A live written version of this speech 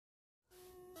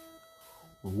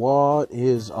What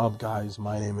is up, guys?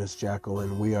 My name is Jackal,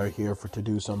 and we are here to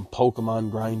do some Pokemon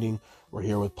grinding. We're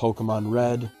here with Pokemon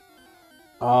Red.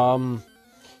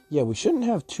 Yeah, we shouldn't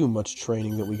have too much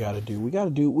training that we gotta do. We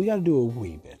gotta do a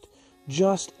wee bit.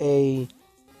 Just a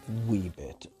wee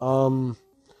bit.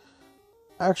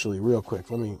 Actually, real quick,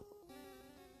 before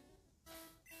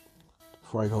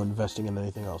I go investing in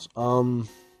anything else.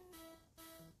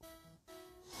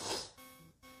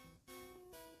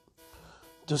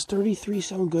 Does 33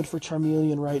 sound good for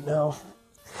Charmeleon right now?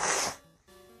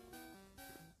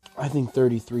 I think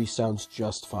 33 sounds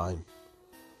just fine.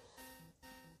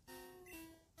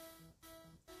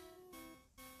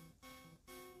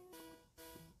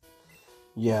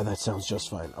 Yeah, that sounds just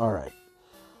fine. Alright.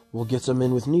 We'll get some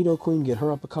in with Nidoqueen, get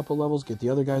her up a couple levels, get the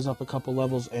other guys up a couple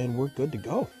levels, and we're good to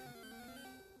go.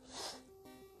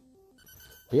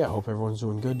 But yeah, I hope everyone's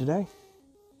doing good today.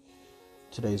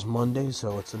 Today's Monday,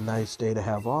 so it's a nice day to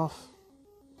have off.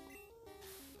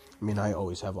 I mean, I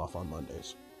always have off on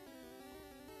Mondays.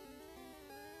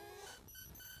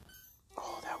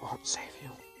 Oh, that won't save you.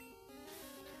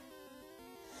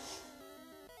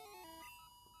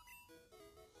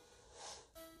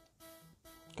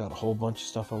 Got a whole bunch of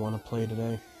stuff I want to play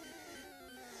today.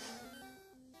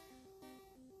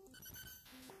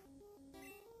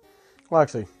 Well,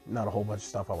 actually, not a whole bunch of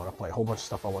stuff I want to play. A whole bunch of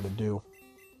stuff I want to do.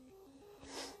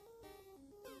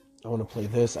 I want to play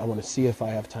this. I want to see if I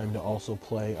have time to also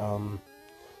play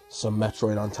some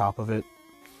Metroid on top of it.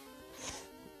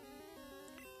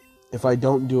 If I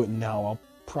don't do it now, I'll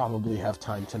probably have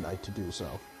time tonight to do so.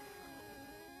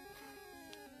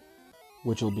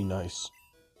 Which will be nice.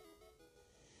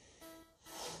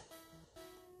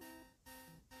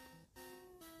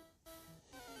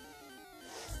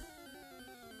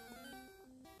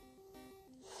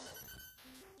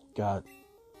 Got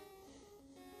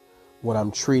what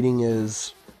I'm treating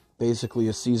is basically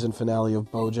a season finale of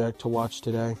BoJack to watch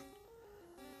today.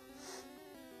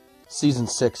 Season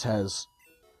 6 has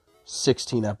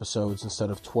 16 episodes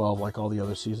instead of 12 like all the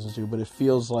other seasons do, but it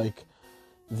feels like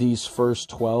these first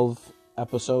 12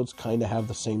 episodes kind of have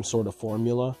the same sort of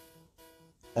formula,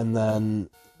 and then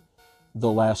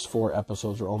the last 4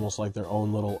 episodes are almost like their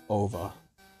own little OVA.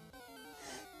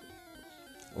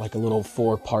 Like a little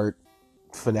 4-part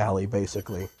finale,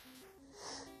 basically.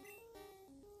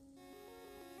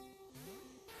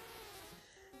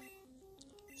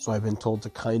 So I've been told to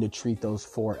kind of treat those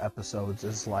 4 episodes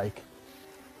as like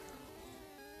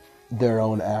their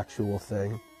own actual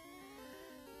thing.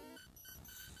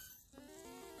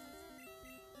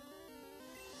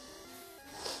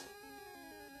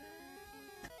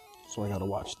 So I gotta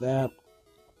watch that.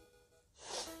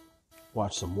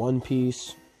 Watch some One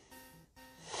Piece.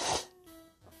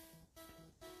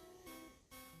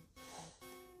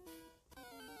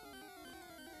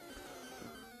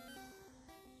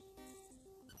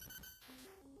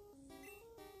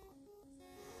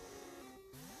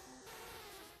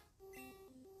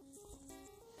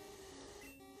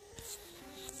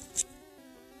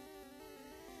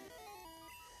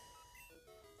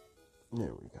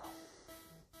 There we go.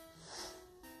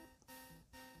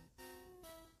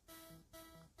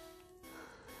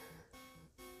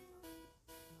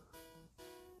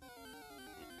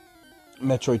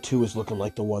 Metroid 2 is looking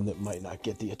like the one that might not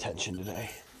get the attention today.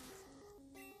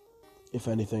 If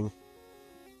anything.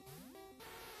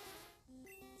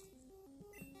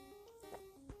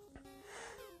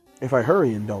 If I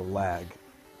hurry and don't lag,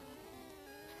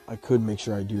 I could make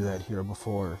sure I do that here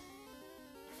before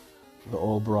the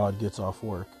old broad gets off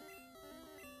work.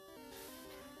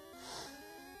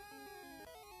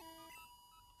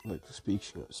 Like,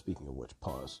 speaking of which,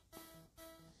 pause.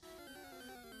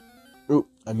 Ooh,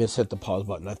 I hit the pause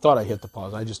button. I thought I hit the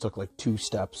pause. I just took like 2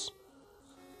 steps.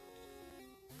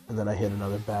 And then I hit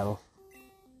another battle.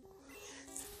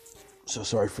 So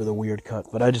sorry for the weird cut.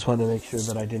 But I just wanted to make sure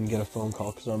that I didn't get a phone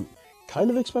call, because I'm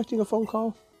kind of expecting a phone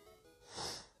call.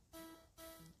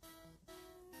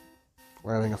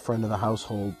 We're having a friend of the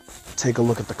household take a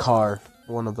look at the car,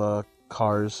 one of the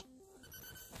cars,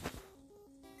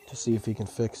 to see if he can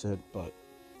fix it, but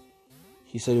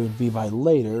he said it would be by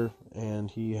later,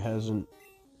 and he hasn't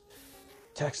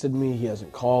texted me, he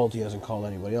hasn't called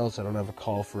anybody else. I don't have a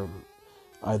call from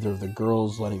either of the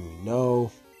girls letting me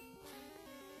know.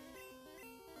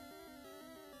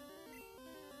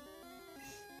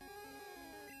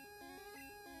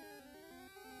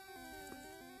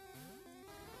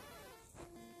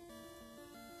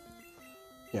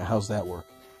 Yeah, how's that work?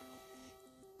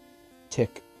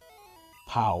 Tick.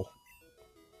 Pow.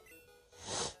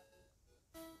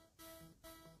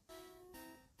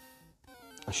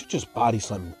 I should just body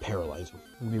slam and paralyze him.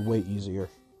 It'd be way easier.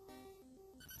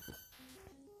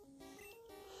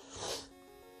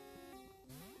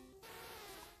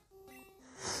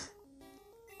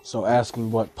 So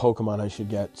asking what Pokemon I should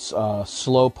get,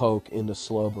 Slowpoke into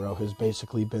Slowbro has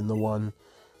basically been the one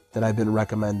that I've been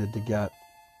recommended to get.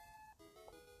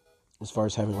 As far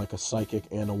as having like a Psychic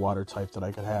and a Water type that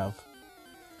I could have.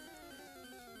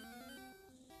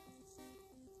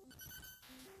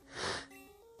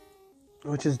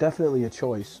 Which is definitely a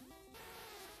choice.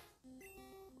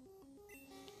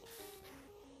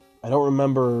 I don't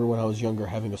remember when I was younger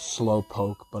having a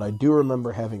Slowpoke, but I do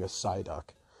remember having a Psyduck.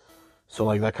 So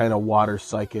like that kind of water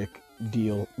psychic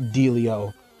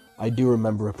dealio, I do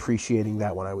remember appreciating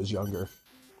that when I was younger.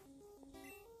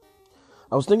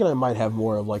 I was thinking I might have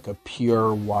more of like a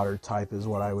pure water type is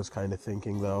what I was kind of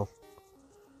thinking though.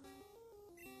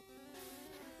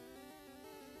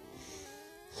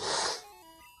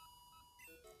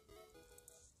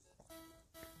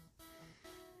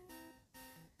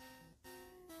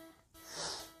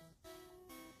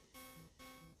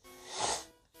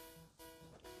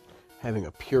 Having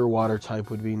a pure water type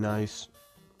would be nice.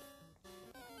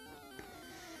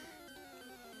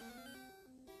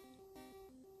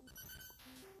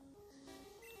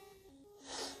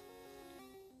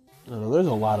 I don't know, there's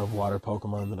a lot of water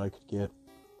Pokemon that I could get.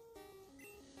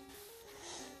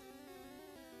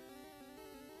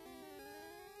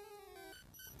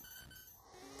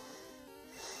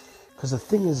 Because the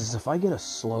thing is if I get a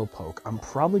Slowpoke, I'm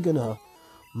probably going to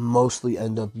mostly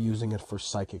end up using it for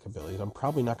psychic abilities. I'm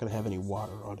probably not going to have any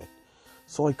water on it.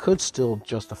 So I could still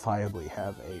justifiably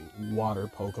have a water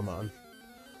Pokemon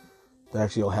that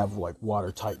actually will have like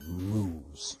water type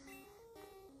moves.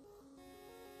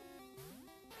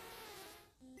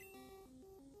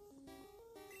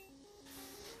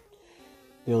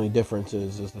 The only difference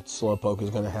is that Slowpoke is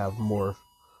going to have more...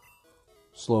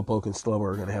 Slowpoke and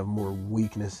Slowbro are going to have more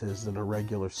weaknesses than a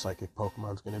regular psychic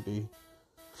Pokemon is going to be.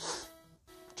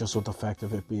 Just with the fact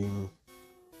of it being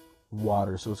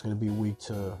water, so it's going to be weak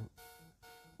to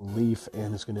leaf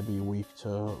and it's going to be weak to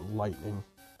lightning,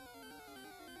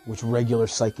 which regular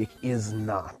psychic is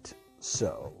not.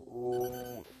 So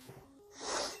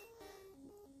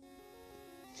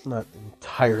it's not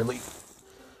entirely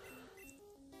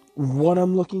what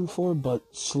I'm looking for, but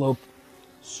Slowpoke.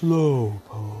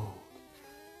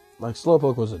 Like,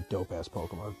 Slowpoke was a dope-ass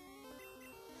Pokemon.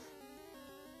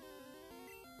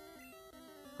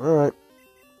 Alright.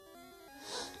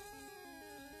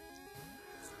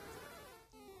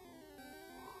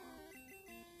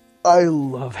 I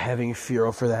love having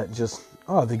Fearow for that. Just,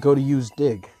 oh, they go to use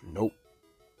Dig. Nope.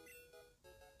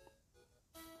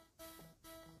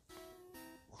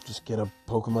 Just get a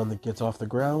Pokemon that gets off the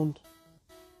ground.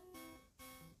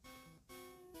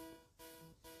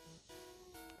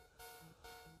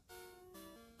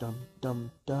 Dum dum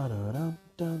da da dum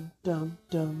dum dum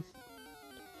dum.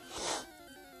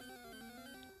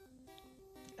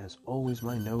 As always,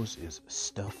 my nose is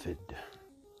stuffed.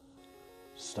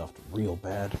 Stuffed real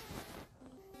bad.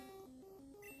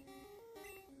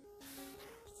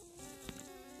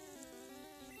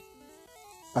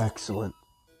 Excellent.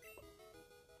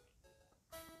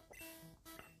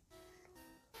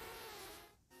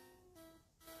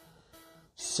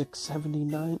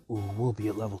 $6.79. Ooh, we'll be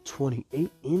at level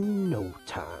 28 in no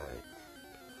time.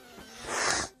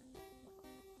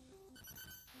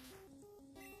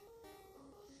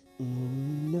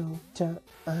 In no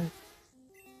time.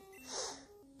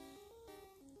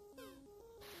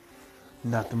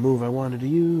 Not the move I wanted to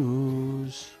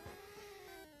use.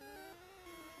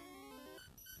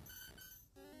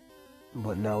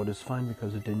 But now it is fine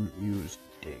because it didn't use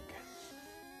Dig.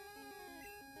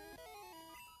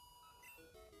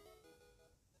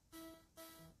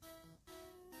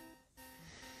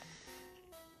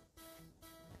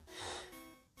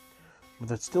 But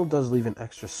that still does leave an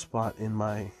extra spot with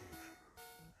my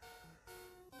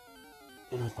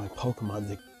Pokemon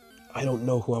that I don't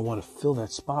know who I want to fill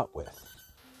that spot with.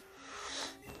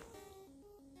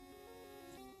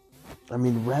 I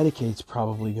mean, Raticate's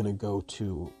probably going to go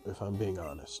too, if I'm being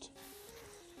honest.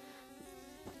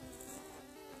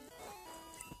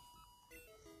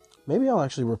 Maybe I'll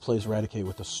actually replace Raticate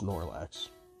with a Snorlax.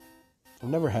 I've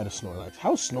never had a Snorlax.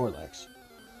 How's Snorlax?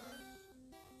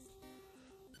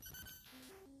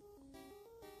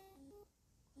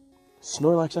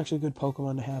 Snorlax actually a good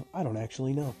Pokemon to have? I don't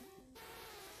actually know.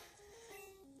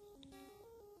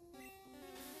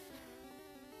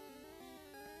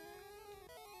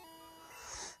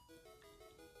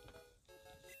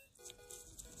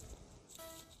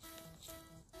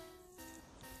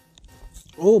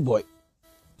 Oh boy.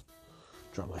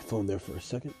 Drop my phone there for a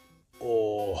second.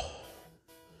 Oh.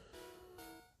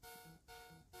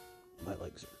 My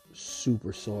legs are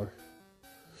super sore.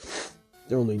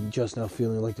 They're only just now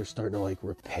feeling like they're starting to like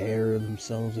repair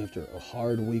themselves after a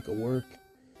hard week of work.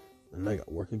 And I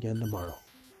got work again tomorrow.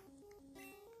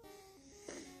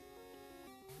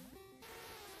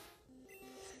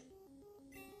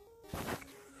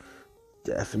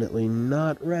 Definitely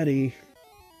not ready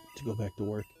to go back to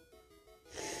work.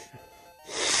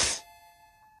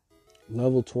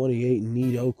 Level 28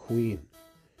 Nido Queen.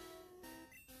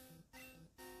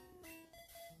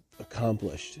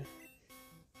 Accomplished.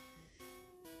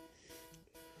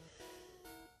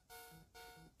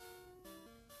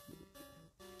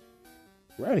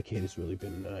 Eradicate has really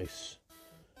been nice.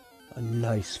 A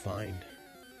nice find.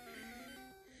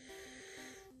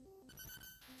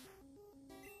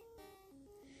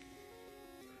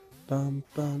 Bum,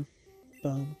 bum,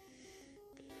 bum.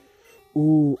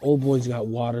 Ooh, old boy's got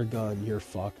water gun. You're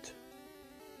fucked.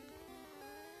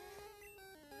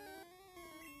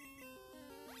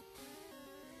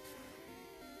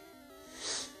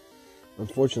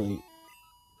 Unfortunately,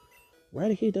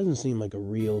 Eradicate doesn't seem like a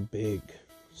real big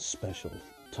special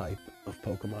type of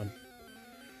Pokemon.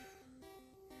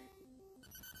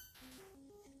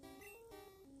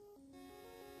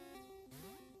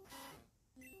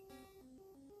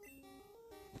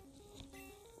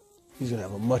 He's gonna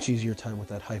have a much easier time with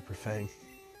that Hyper Fang.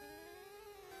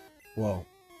 Whoa.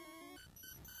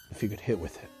 If he could hit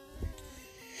with it.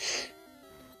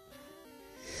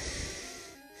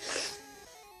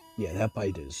 Yeah, that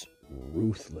bite is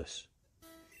ruthless.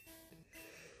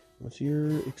 What's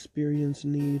your experience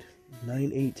need?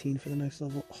 918 for the next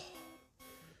level? Oh,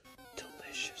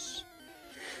 delicious.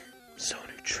 So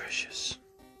nutritious.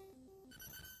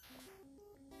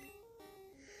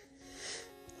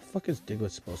 The fuck is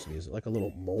Diglett supposed to be? Is it like a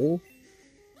little mole?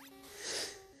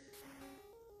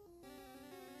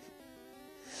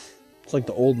 It's like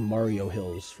the old Mario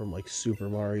hills from like Super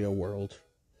Mario World.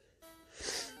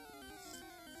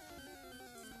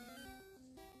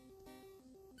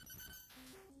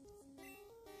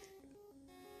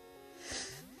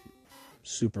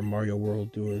 Super Mario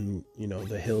World doing, you know,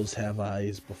 the hills have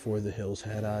eyes before the hills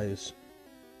had eyes.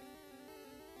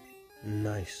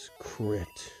 Nice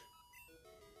crit.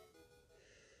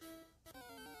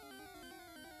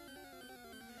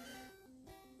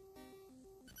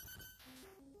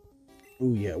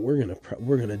 Ooh yeah, we're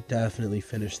gonna definitely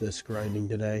finish this grinding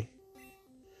today.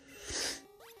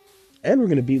 And we're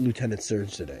gonna beat Lieutenant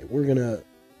Surge today. We're gonna,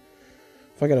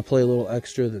 if I gotta play a little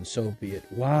extra, then so be it.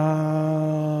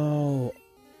 Wow.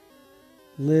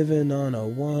 Living on a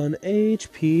 1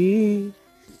 HP.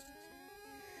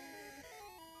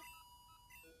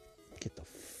 Get the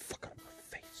fuck out of my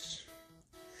face.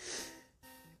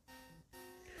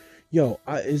 Yo,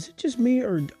 is it just me,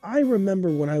 or I remember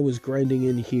when I was grinding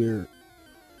in here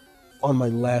on my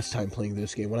last time playing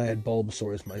this game, when I had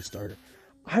Bulbasaur as my starter,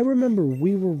 I remember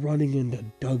we were running into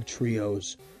Doug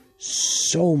Trios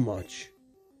so much.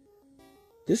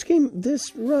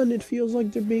 This run, it feels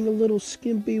like they're being a little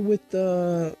skimpy with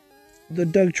the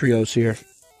Doug Trios here.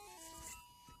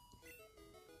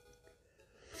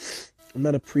 I'm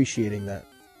not appreciating that.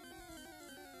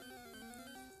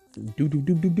 Do do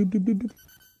do do do do do do.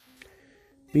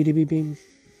 Beady bee beam.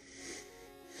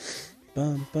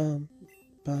 Bum bum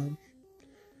bum.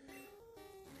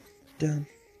 Dun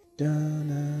dun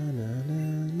na na na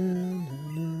na na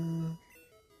na.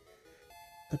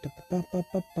 Ba da ba ba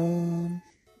ba bum.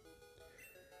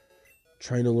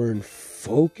 Trying to learn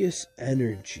Focus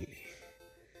Energy.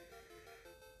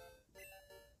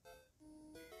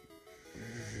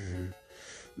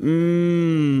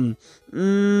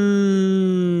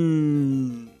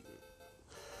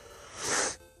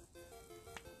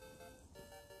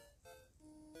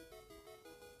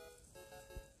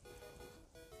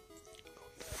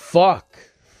 Fuck.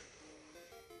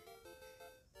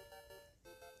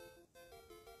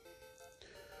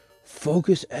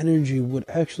 Focus Energy would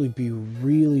actually be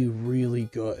really, really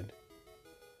good.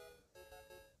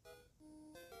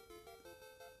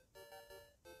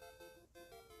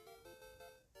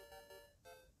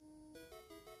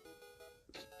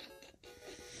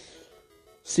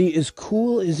 See, as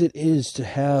cool as it is to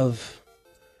have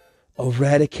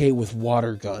Eradicate with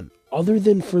Water Gun, other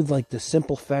than for like the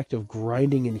simple fact of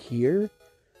grinding in here,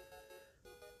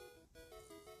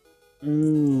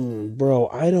 bro,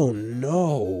 I don't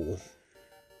know.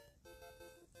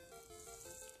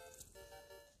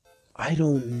 I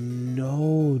don't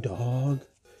know, dog.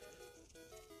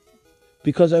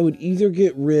 Because I would either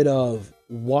get rid of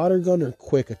Water Gun or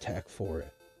Quick Attack for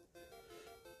it.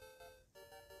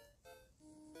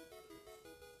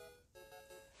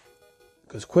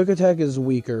 Because Quick Attack is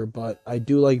weaker, but I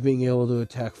do like being able to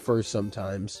attack first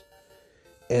sometimes.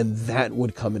 And that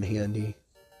would come in handy.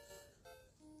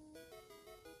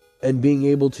 and being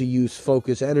able to use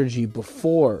focus energy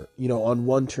before, on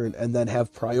one turn, and then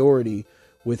have priority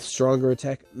with stronger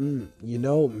attack,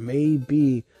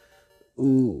 maybe.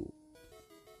 Ooh.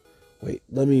 Wait,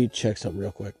 let me check something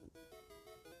real quick.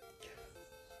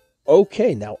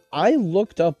 Okay, now I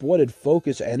looked up what did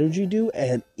focus energy do,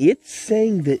 and it's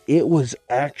saying that it was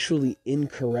actually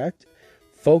incorrect.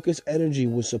 Focus energy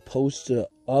was supposed to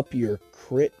up your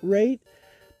crit rate,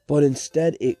 but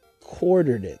instead it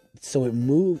quartered it. So it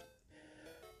moved.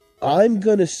 I'm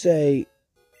going to say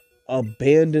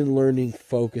abandon learning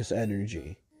focus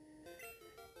energy.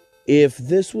 If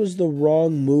this was the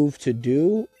wrong move to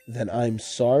do, then I'm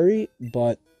sorry,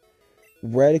 but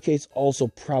Raticate's also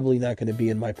probably not going to be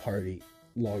in my party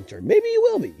long term. Maybe he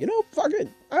will be. Fuck it.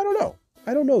 I don't know.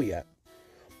 I don't know yet.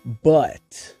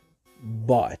 But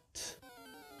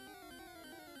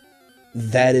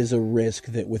that is a risk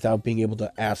that without being able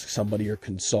to ask somebody or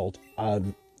consult,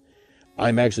 I'm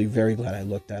actually very glad I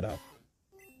looked that up.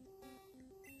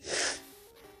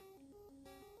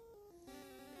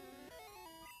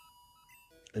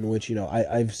 In which,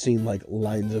 I've seen like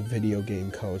lines of video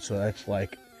game code, so that's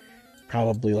like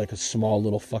probably like a small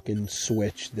little fucking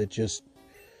switch that just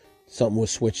something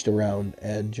was switched around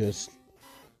and just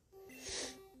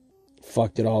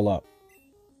fucked it all up.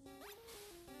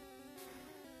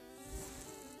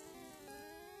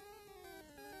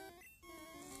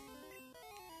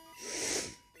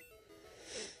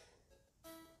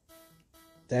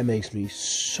 That makes me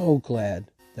so glad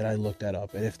that I looked that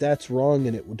up. And if that's wrong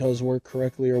and it does work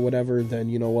correctly or whatever, then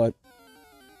you know what?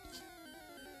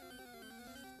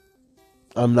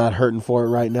 I'm not hurting for it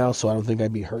right now, so I don't think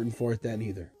I'd be hurting for it then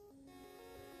either.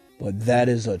 But that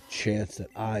is a chance that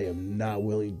I am not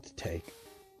willing to take.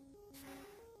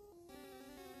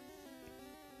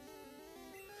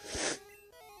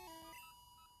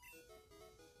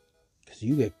 Because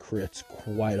you get crits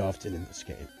quite often in this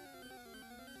game.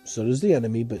 So does the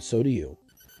enemy, but so do you.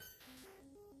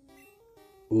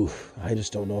 Oof, I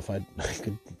just don't know if I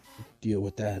could deal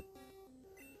with that.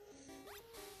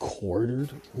 Quartered?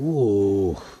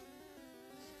 Ooh.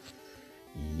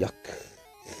 Yuck.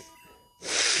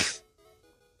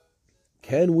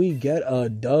 Can we get a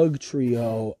Doug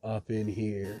trio up in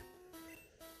here?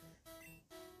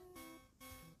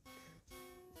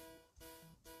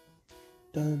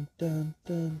 Dun dun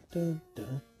dun dun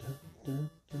dun dun dun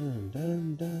dun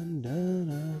dun dun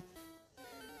dun.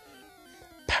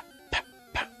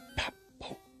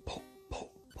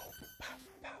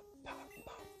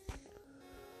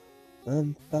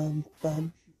 Bum bum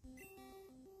bum.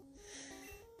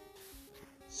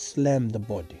 Slam the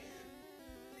body.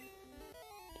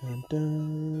 Dun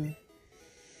dun.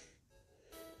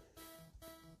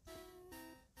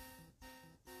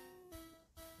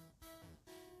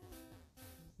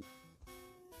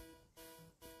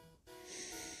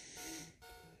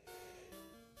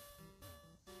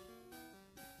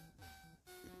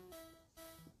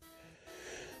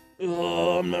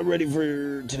 Oh, I'm not ready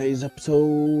for today's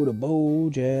episode of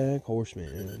BoJack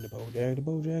Horseman. The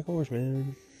BoJack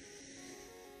Horseman.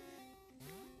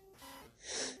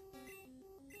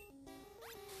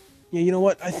 Yeah, you know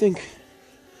what? I think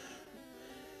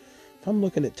if I'm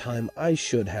looking at time, I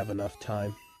should have enough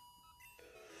time.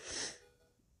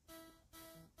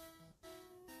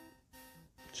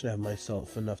 Should have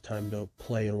myself enough time to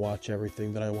play and watch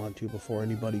everything that I want to before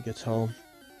anybody gets home.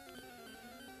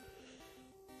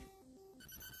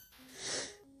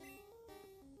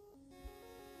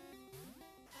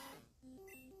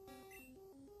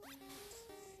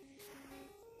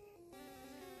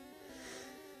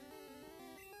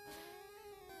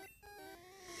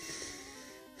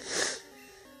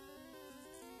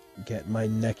 Get my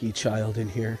necky child in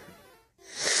here.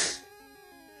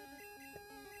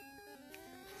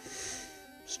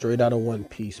 Straight out of One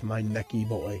Piece, my necky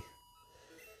boy.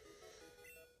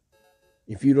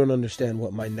 If you don't understand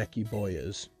what my necky boy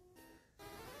is,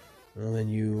 well then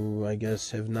you, I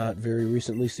guess, have not very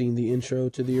recently seen the intro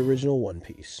to the original One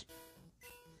Piece.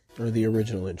 Or the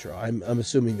original intro. I'm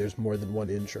assuming there's more than one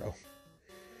intro.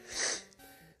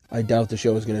 I doubt the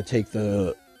show is going to take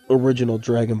the original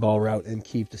Dragon Ball route and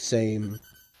keep the same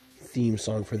theme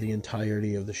song for the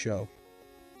entirety of the show.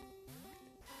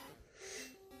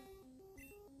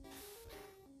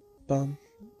 Bum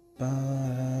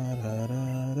ba da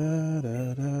da da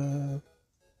da da.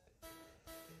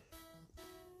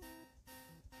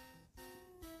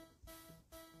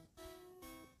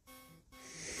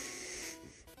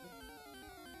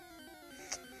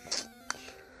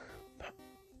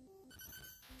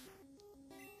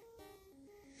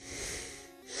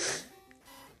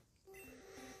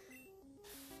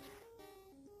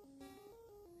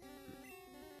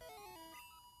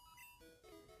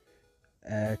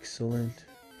 Excellent.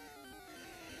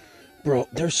 Bro,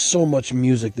 there's so much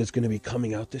music that's going to be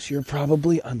coming out this year,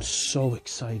 probably. I'm so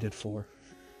excited for.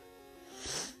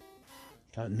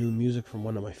 Got new music from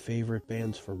one of my favorite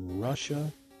bands from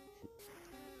Russia.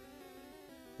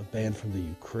 A band from the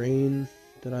Ukraine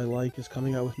that I like is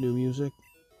coming out with new music.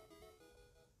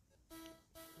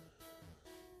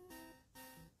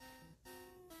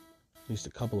 At least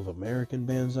a couple of American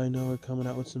bands I know are coming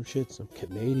out with some shit. Some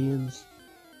Canadians.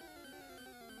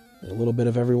 And a little bit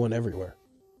of everyone everywhere.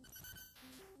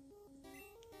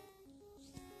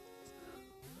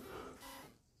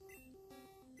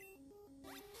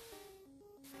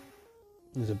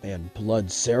 There's a band, Blood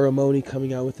Ceremony,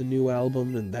 coming out with a new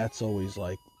album, and that's always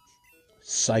like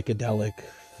psychedelic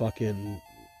fucking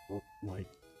like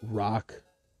rock,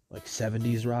 like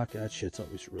 70s rock. That shit's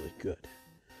always really good.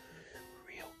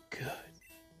 Real good.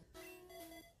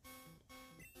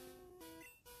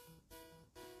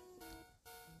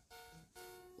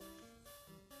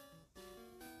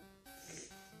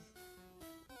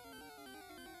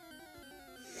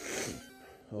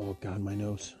 Oh God, my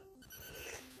nose.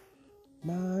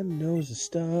 My nose is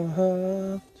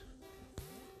stuffed.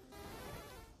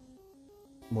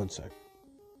 One sec.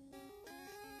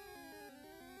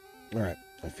 Alright,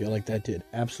 I feel like that did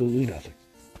absolutely nothing.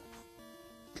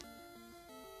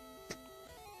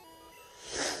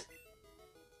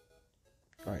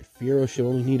 Alright, Firo should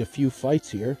only need a few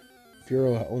fights here.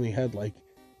 Firo only had like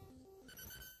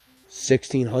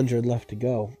 1,600 left to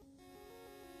go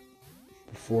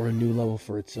before a new level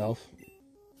for itself.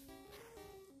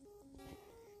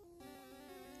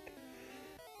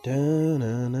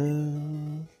 Da-na-na.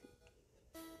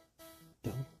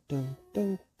 Dun, dun,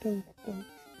 dun, dun, dun.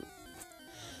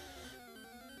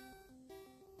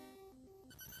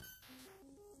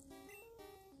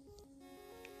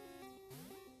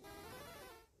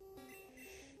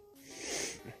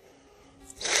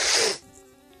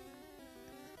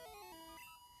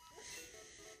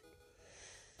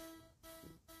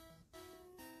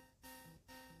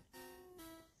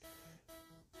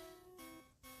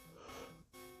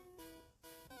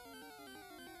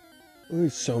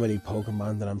 There's so many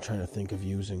Pokemon that I'm trying to think of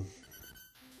using.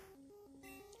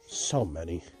 So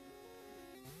many.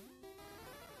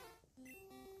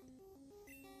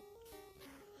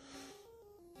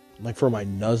 Like for my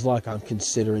Nuzlocke, I'm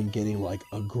considering getting like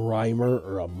a Grimer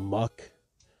or a Muck.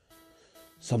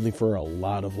 Something for a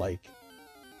lot of like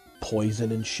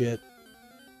poison and shit.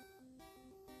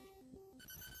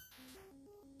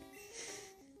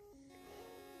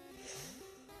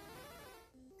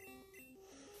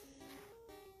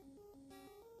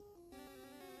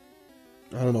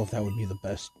 I don't know if that would be the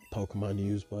best Pokemon to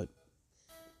use, but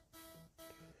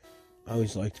I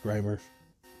always liked Grimer.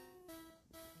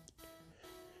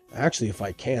 Actually, if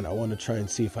I can, I want to try and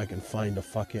see if I can find a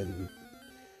fucking...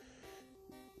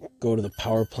 Go to the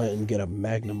power plant and get a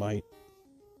Magnemite.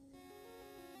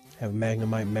 Have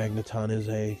Magnemite Magneton as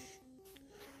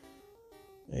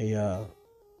an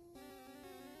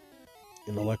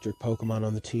electric Pokemon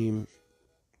on the team.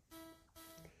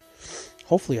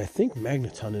 Hopefully, I think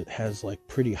Magneton has like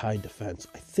pretty high defense.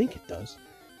 I think it does.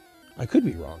 I could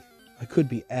be wrong. I could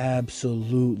be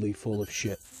absolutely full of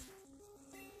shit.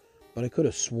 But I could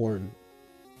have sworn.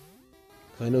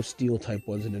 Because I know Steel type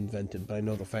wasn't invented, but I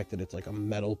know the fact that it's like a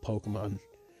metal Pokemon.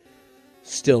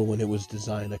 Still, when it was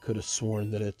designed, I could have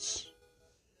sworn that its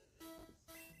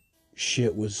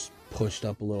shit was pushed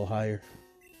up a little higher.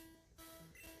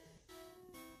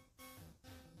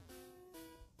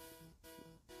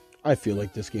 I feel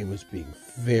like this game was being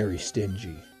very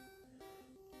stingy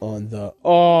on the...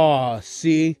 Oh,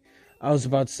 see? I was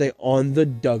about to say on the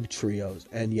Doug Trios,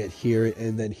 and yet here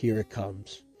it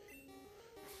comes.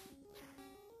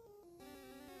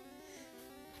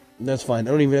 That's fine.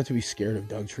 I don't even have to be scared of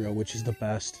Doug Trio, which is the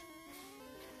best.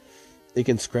 It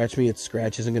can scratch me. Its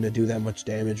scratch isn't going to do that much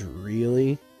damage,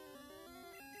 really.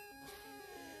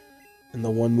 And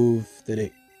the one move that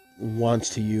it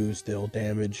wants to use that'll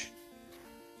damage...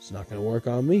 It's not going to work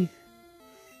on me.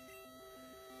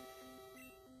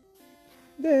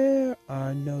 There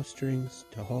are no strings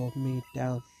to hold me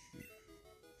down.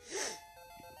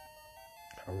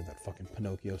 However that fucking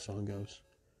Pinocchio song goes.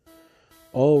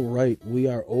 Alright, we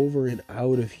are over and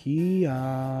out of here.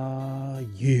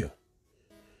 Yeah.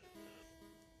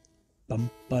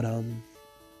 Bum ba-dum.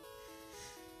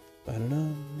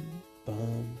 Ba-da-dum.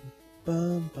 Bum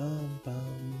bum bum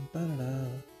bum ba-da-da.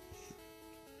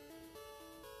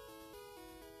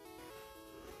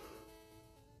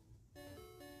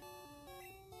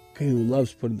 Okay, who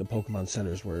loves putting the Pokemon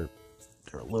centers where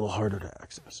they're a little harder to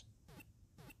access.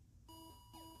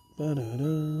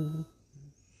 Ba-da-da.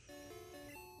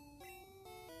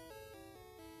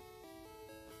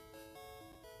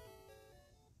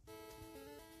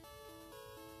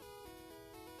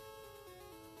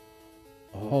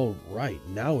 Alright,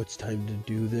 now it's time to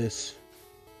do this.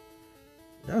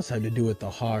 Now it's time to do it the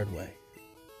hard way.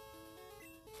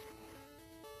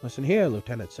 Listen here,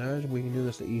 Lieutenant Sarge, we can do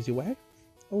this the easy way,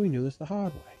 or we can do this the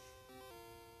hard way.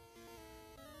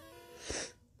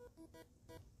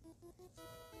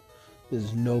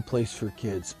 There's no place for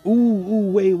kids.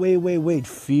 Ooh, wait.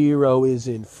 Firo is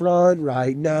in front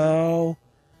right now.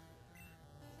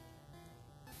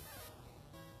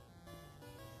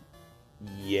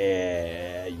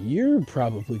 Yeah, you're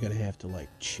probably gonna have to, like,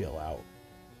 chill out.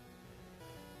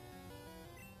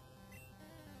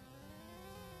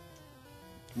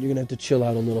 You're gonna have to chill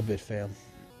out a little bit, fam.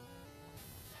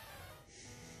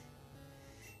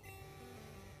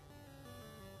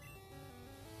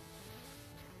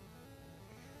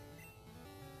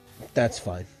 That's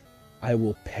fine. I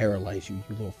will paralyze you, you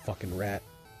little fucking rat.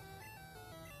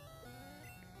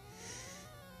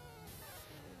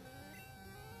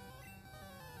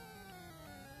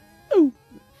 Ooh.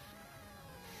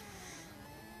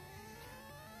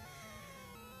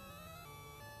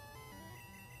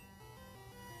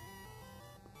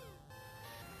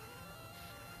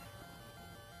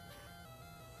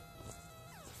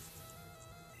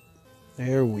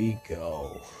 There we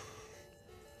go.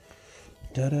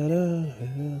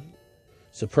 Da-da-da.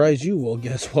 Surprise you? Well,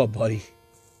 guess what, buddy?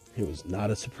 It was not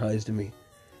a surprise to me.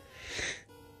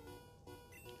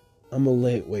 I'm a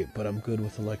lightweight, but I'm good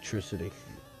with electricity.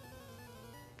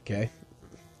 Okay?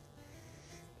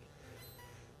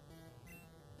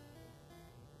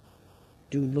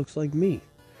 Dude looks like me.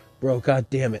 Bro, god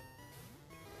damn it.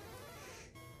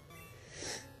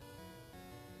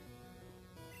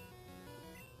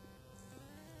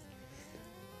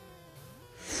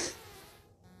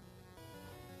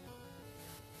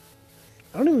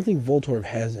 I don't even think Voltorb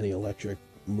has any electric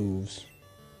moves.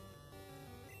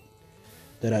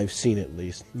 That I've seen, at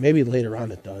least. Maybe later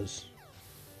on it does.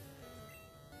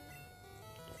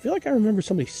 I feel like I remember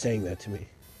somebody saying that to me.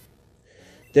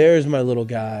 There's my little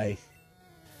guy.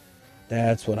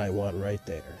 That's what I want right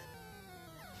there.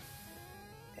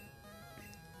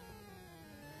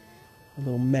 A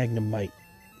little Magnemite.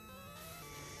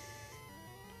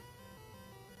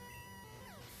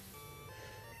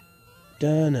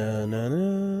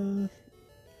 Da-na-na-na.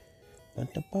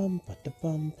 Ba-da-bum,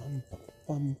 ba-da-bum, bum,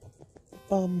 bum,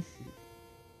 bum.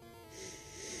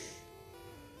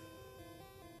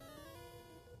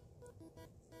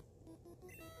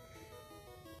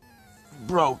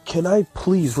 Bro, can I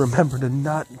please remember to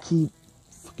not keep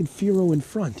fucking Firo in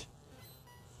front?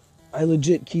 I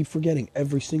legit keep forgetting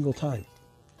every single time.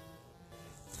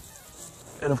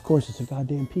 And of course, it's a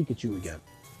goddamn Pikachu again.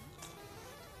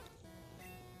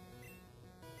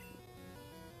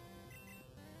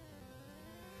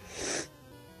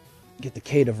 Get the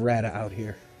Kate of Rata out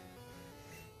here.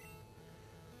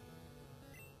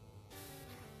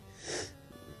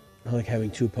 I like having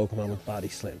two Pokemon with Body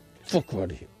Slam. Fuck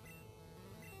out of here.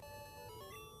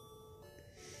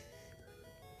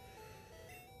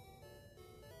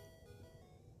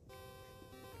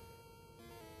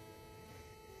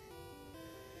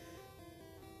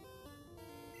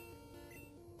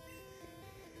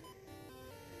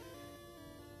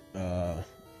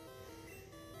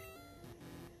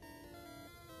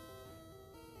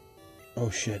 Oh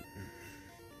shit.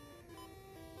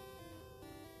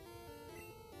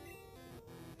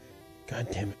 God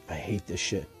damn it, I hate this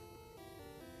shit.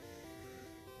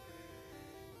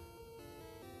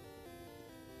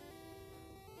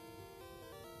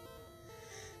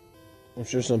 I'm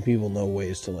sure some people know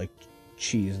ways to, like,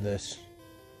 cheese this.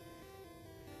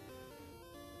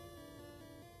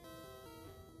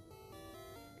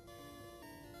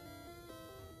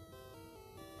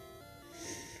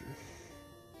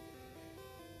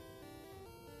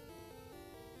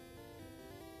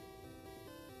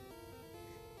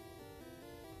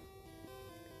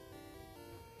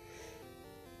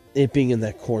 It being in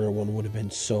that corner one would have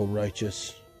been so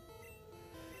righteous.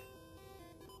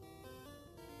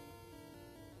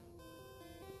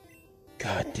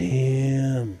 God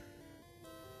damn.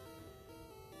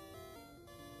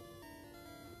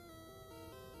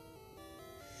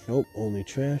 Nope, only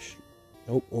trash.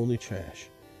 Nope, only trash.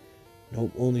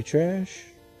 Nope, only trash.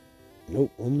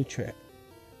 Nope, only trash.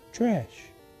 Trash.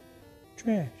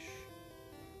 Trash.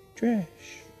 Trash.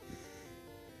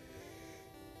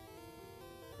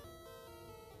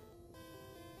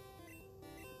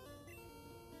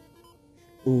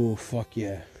 Ooh, fuck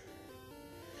yeah.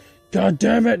 God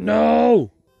damn it,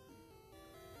 no!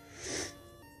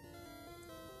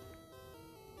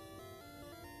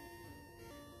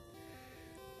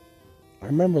 I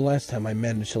remember last time I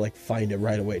managed to, like, find it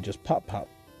right away. Just pop, pop.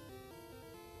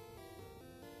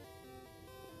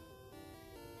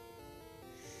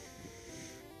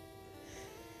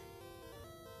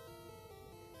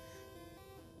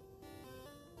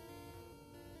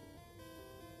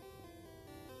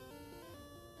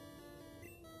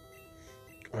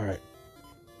 Alright.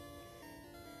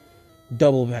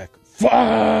 Double back.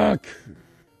 Fuck!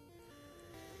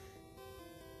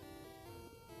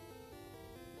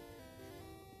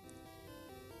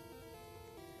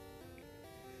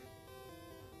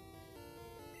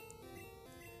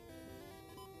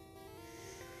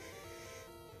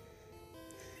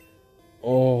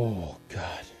 Oh,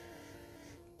 God.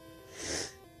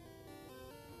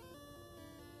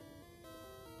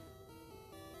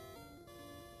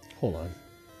 Hold on.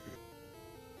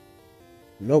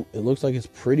 Nope, it looks like it's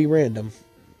pretty random.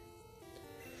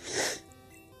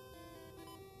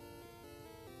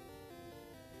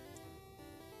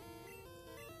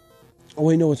 Oh,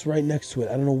 wait, no, it's right next to it.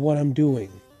 I don't know what I'm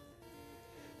doing.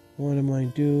 What am I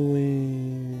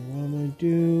doing? What am I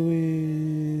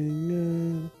doing?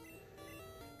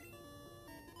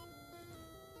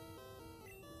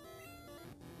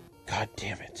 God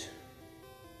damn it.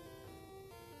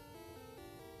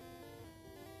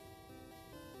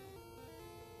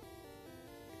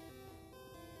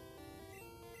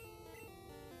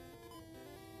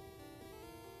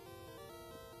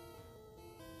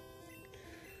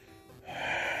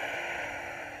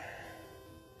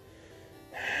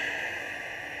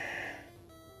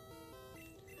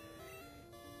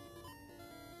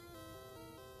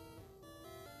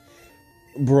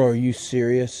 Bro, are you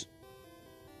serious?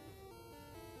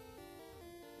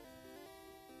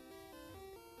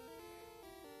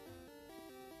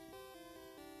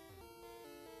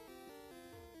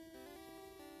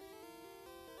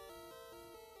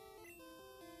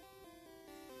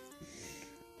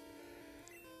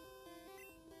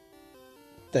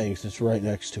 Thanks, it's right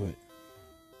next to it.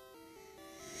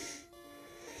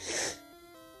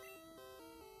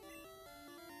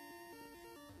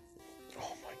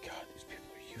 Oh my God, these people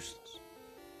are useless.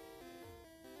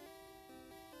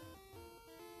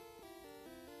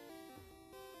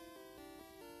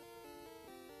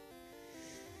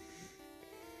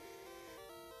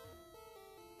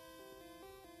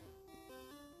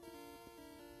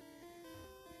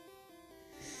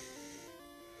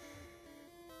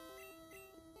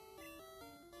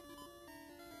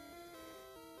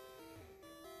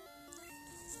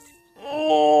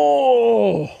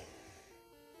 Oh!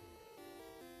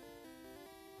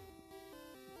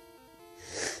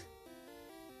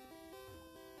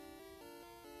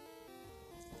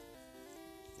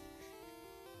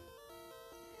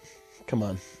 Come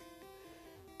on.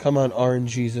 Come on, RN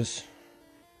Jesus.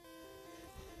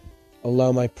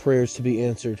 Allow my prayers to be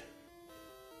answered.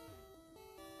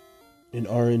 In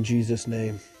RN Jesus'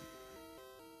 name.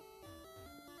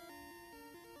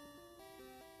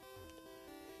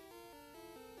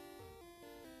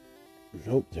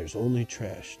 Nope, there's only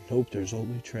trash. Nope, there's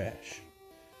only trash.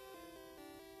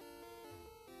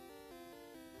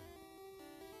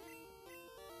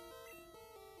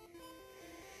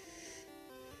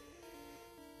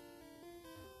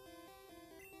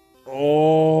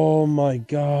 Oh my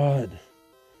God.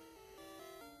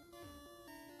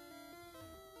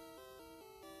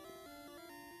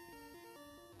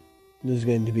 This is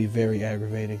going to be very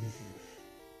aggravating.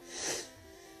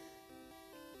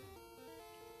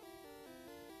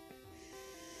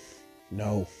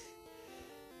 No.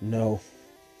 No.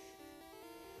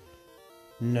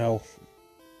 No.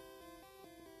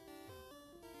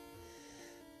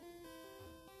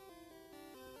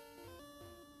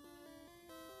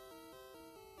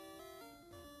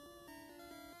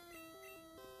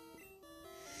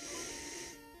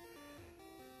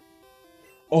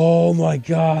 Oh my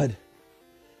God.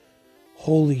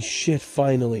 Holy shit,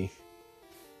 finally.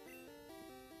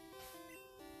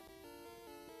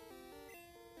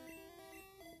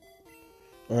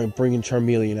 Alright, bringing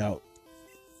Charmeleon out.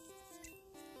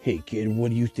 Hey kid,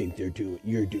 what do you think you're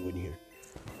doing here?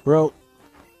 Bro,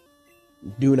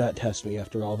 do not test me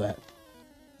after all that.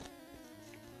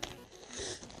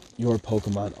 Your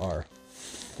Pokemon are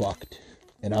fucked.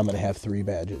 And I'm gonna have 3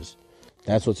 badges.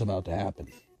 That's what's about to happen.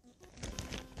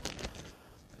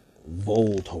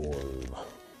 Voltorb.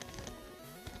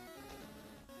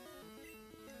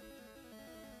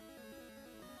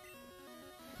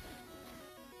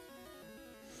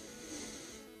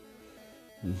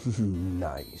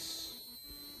 Nice.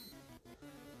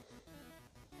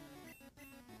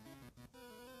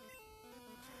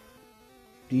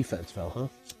 Defense fell, huh?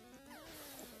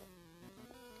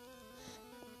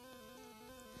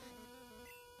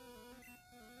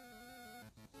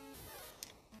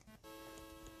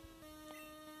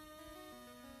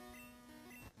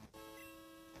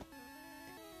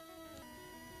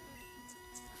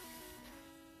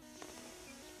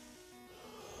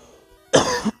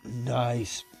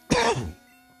 Nice.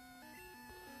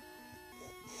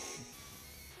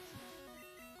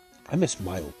 I miss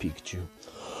my old Pikachu.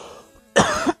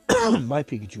 My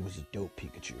Pikachu was a dope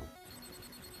Pikachu.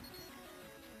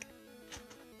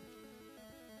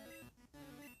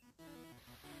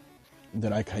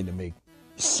 That I kind of made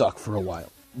suck for a while.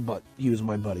 But he was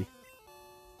my buddy.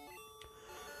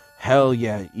 Hell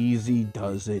yeah, easy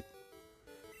does it.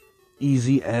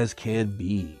 Easy as can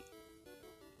be.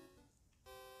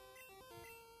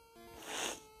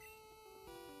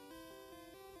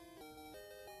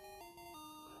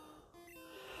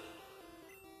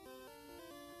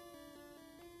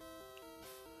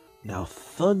 Now,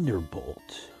 Thunderbolt.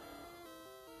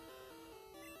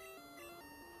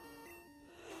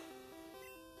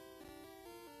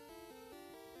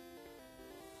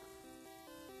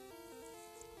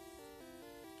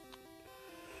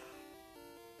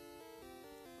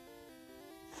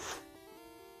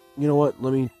 You know what?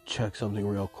 Let me check something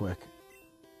real quick.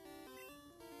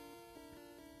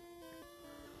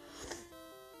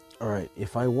 Alright,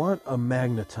 if I want a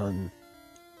Magneton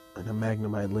and a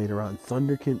Magnemite later on,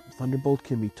 Thunderbolt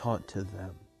can be taught to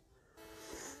them.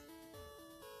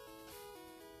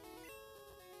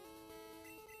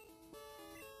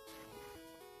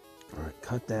 Alright,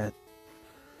 cut that.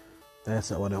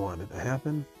 That's not what I wanted to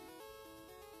happen.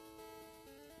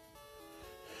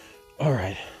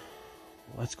 Alright.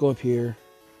 Let's go up here.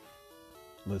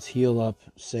 Let's heal up,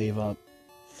 save up.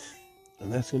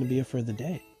 And that's going to be it for the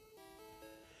day.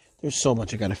 There's so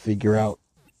much I got to figure out.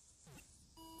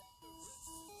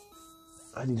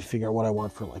 I need to figure out what I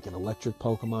want for like an electric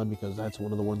Pokemon, because that's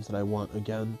one of the ones that I want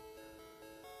again.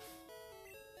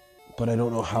 But I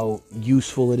don't know how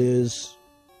useful it is.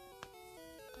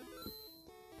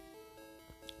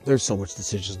 There's so much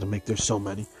decisions to make. There's so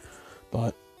many.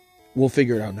 But we'll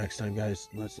figure it out next time, guys.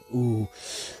 Ooh,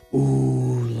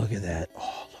 look at that.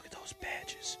 Oh, look at those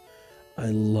badges. I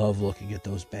love looking at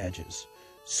those badges.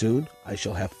 Soon, I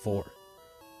shall have 4.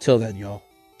 Till then, y'all.